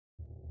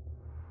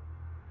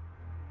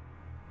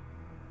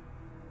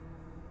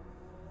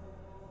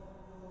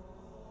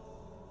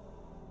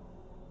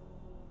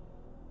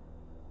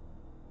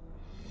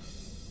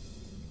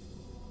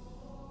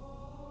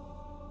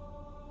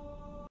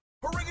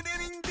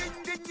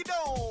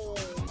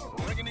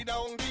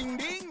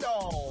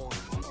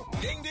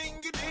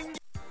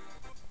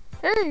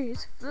Hey,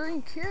 it's a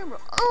floating camera.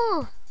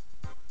 Oh!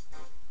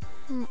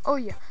 Oh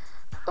yeah.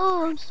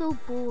 Oh, I'm so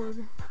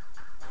bored.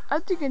 I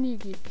think I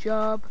need to get a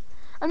job.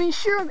 I mean,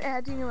 sure, I'm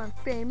acting and I'm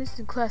famous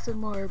in Class of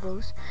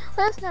Marbles,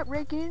 but that's not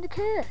raking in the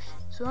cash,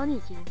 so I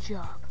need to get a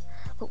job.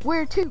 But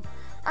where to?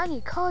 I need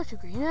a college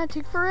degree, and that'd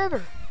take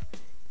forever.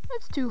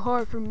 That's too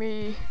hard for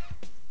me.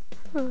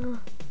 I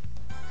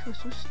feel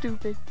so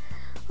stupid.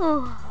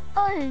 Oh,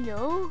 I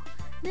know.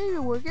 Maybe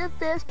work at a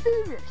fast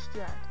food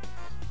restaurant.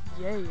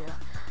 Yeah.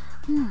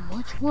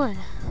 Which one?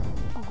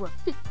 I'm gonna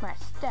fit my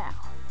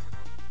style.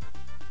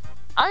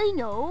 I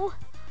know.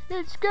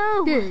 Let's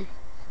go. Okay.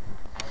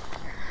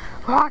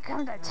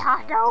 Welcome to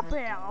Taco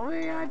Bell.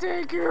 May I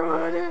take your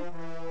order?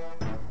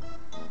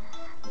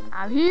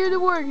 I'm here to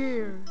work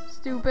here,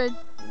 stupid.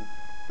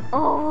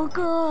 Oh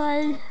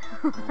God.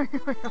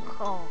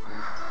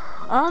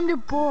 I'm the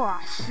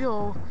boss,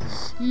 so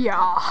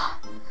yeah.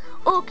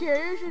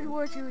 Okay, this is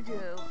what you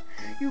do.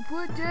 You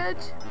put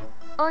that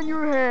on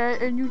your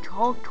head and you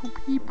talk to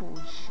people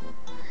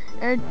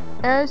and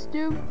ask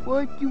them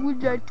what you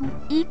would like to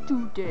eat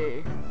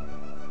today.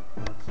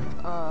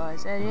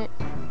 Is that it?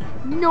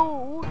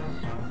 No,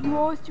 you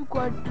also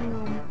got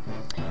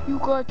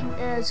to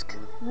ask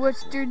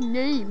what's their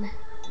name.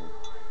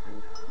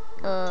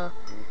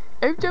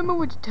 Every time I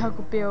went to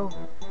Taco Bell,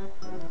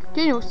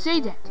 they don't say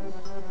that.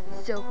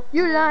 So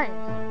you're lying.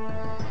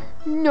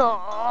 No,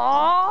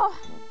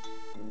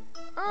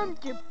 I'm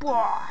the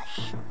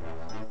boss.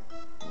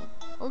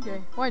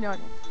 Okay, why not?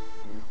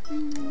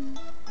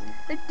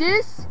 Like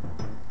this?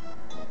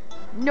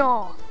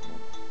 No,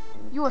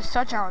 you are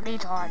such a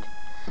retard.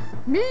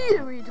 Me a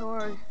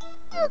retard?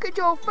 Look at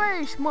your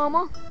face,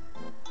 mama.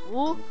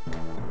 Oh,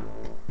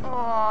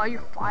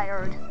 you're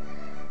fired.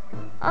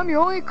 I'm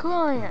your only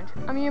client.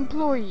 I'm the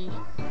employee.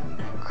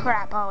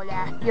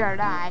 Crapola, you're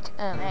right.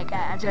 Oh my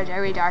God, I'm such a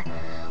retard.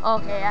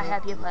 Okay, I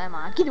have you put him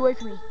on. Get away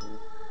from me.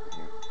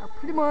 I'll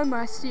put him on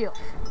myself.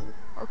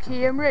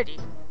 Okay, I'm ready.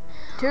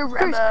 First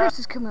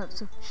person's coming up,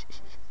 so shh.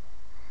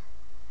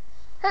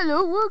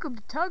 Hello, welcome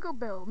to Taco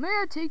Bell. May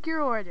I take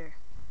your order?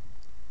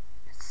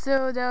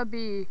 So that'll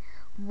be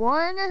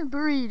 1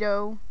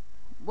 burrito,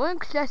 1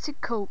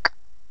 classic Coke,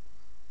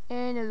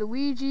 and a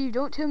Luigi.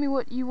 Don't tell me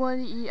what you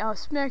want to eat. I'll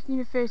smack you in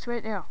the face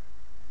right now.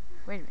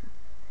 Wait a minute.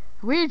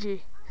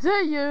 Luigi, is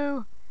that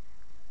you?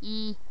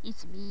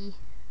 It's me.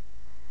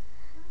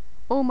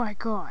 Oh my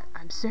God,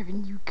 I'm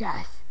serving you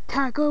guys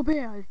Taco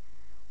Bell.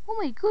 Oh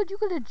my God, you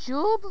got a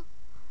job?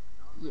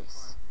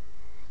 Yes.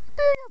 You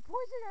better not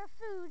poison our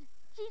food.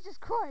 Jesus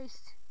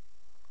Christ.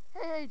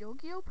 Hey, don't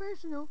get all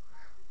personal.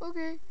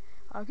 Okay,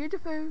 I'll get the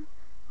food.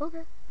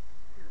 Okay.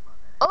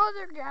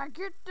 Other guy,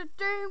 get the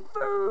damn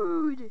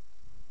food.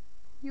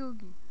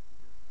 Yogi.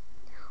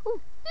 Oh,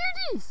 there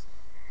it is.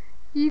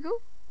 Here you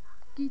go.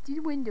 Get to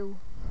the window.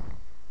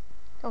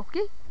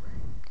 Okay.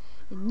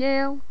 And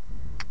now.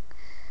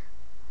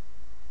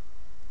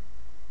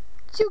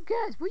 So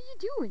guys, what are you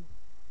doing?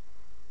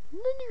 None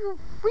of your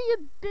free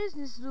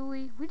business,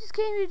 Louie. We just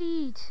came here to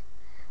eat.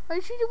 Are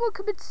you sure you won't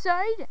come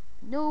inside?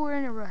 No, we're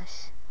in a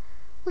rush.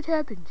 What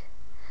happened?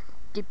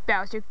 Did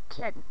Bowser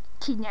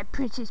kidnap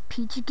Princess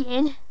Peach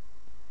again?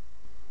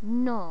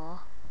 No.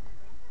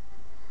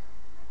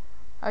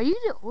 Are you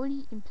the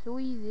only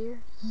employee there?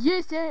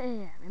 Yes, I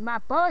am. And my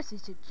boss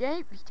is a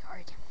giant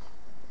retard.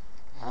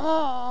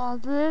 Oh,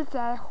 that's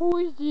a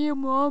whole dear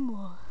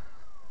mama.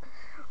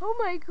 Oh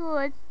my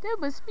God, that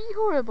must be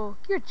horrible.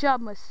 Your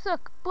job must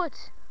suck,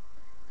 but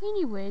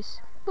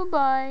anyways,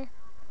 bye-bye.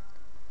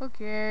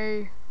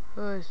 Okay.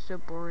 Oh, it's so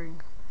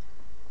boring.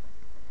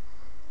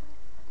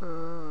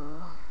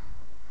 Well,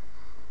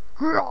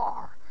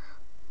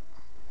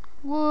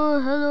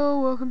 hello,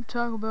 welcome to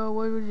Taco Bell.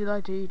 What would you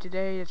like to eat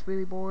today? It's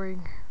really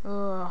boring.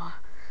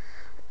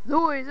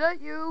 Louie, is that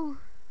you?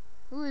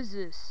 Who is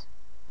this?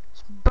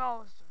 It's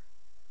Bowser.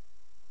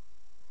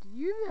 Do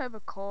you even have a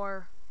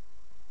car?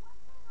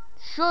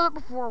 Shut up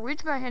before I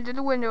reach my hand to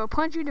the window and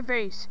punch you in the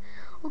face.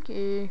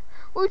 Okay,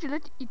 what would you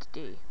like to eat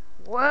today?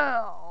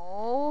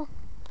 Well,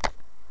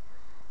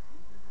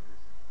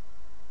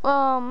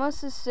 I must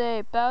just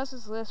say,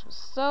 Bowser's list was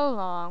so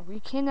long, we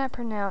cannot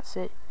pronounce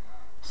it.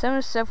 Some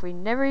of the stuff we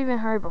never even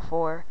heard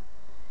before.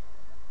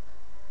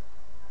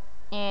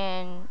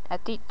 And I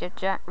think the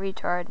giant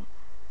retard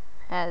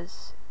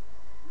is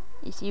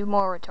even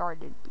more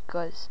retarded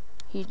because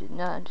he did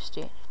not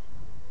understand it.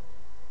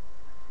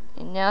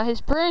 And now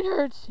his brain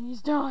hurts and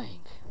he's dying.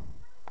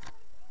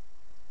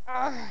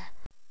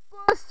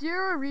 Boss,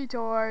 you're a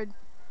retard.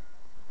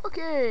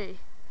 Okay.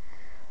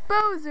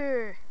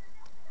 Bowser.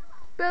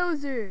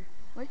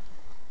 What?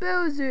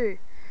 Bowser.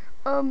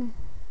 You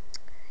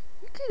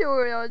can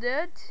order all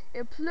that,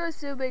 and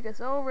plus it'll make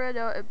us all red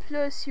out, and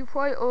plus you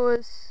probably owe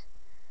us,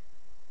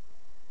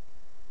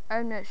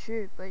 I'm not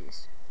sure, but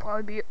it's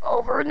probably be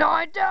over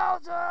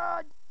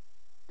 $9,000.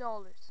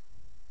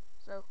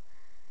 So,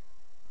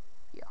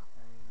 yeah.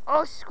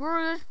 Oh,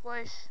 screw this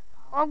place.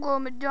 I'm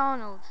going to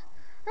McDonald's.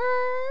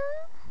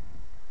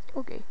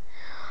 Okay.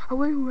 I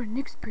wonder who our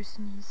next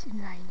person is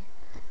in line.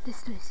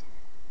 Let's listen.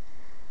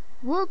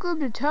 Welcome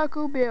to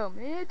Taco Bell.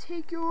 May I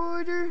take your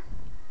order?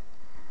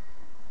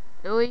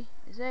 Louie,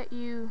 is that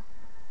you?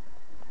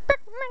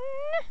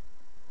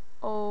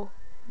 Oh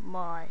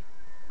my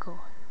god.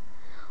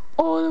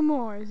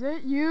 Olimar, is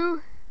that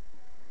you?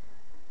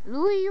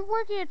 Louie, you're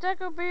working at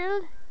Taco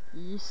Bell?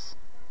 Yes.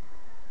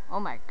 Oh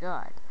my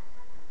god.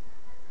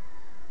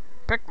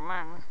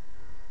 Pickman.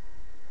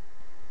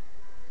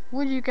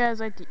 What do you guys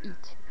like to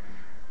eat?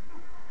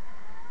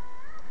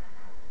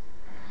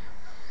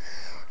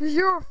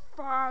 You're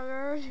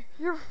fired.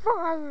 You're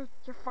fired.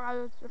 You're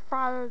fired. You're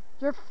fired.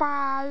 You're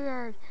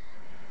fired.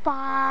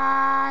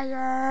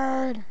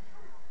 Fired.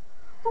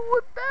 But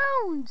what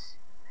bounds?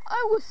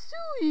 I will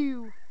sue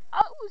you.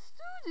 I will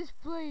sue this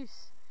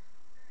place.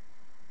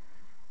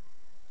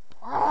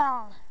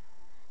 Ah,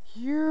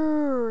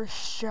 you're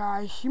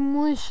shy.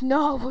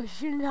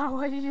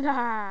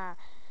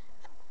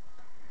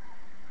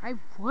 I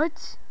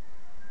what?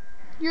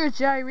 You're a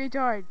giant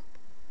retard.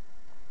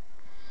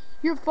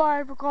 You're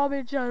fired for calling me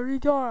a giant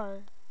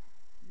retard.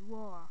 You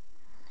are.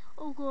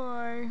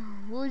 Okay.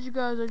 What would you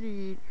guys like to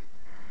eat?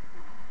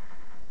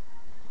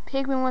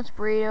 Pigman wants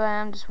burrito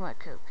and I just want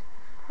Coke.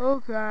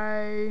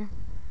 Okay.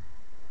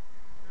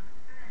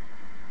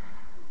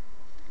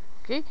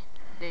 Okay.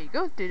 There you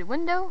go. Through the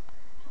window.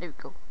 There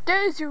we go.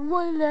 There's your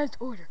one last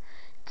order.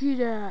 Get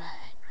out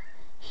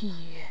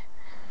here.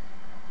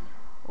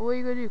 What are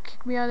you gonna do?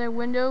 Kick me out of that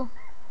window?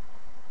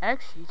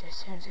 Actually, that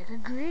sounds like a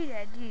great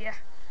idea.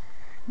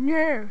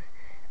 No,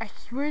 I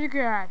swear to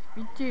God,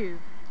 we do.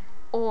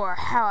 Or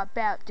how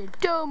about the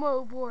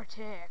Domo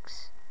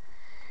Vortex?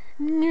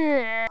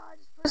 No.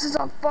 This place is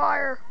on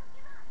fire.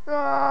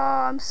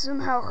 I'm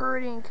somehow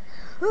hurting.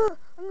 I'm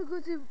gonna go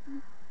to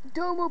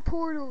Domo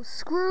Portal.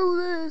 Screw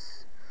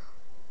this.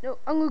 No,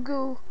 I'm gonna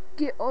go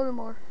get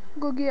Olimar.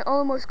 Go get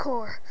Olimar's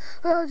car.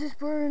 This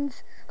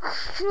burns.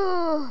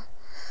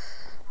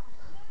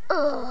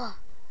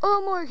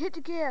 Olimar, hit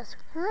the gas.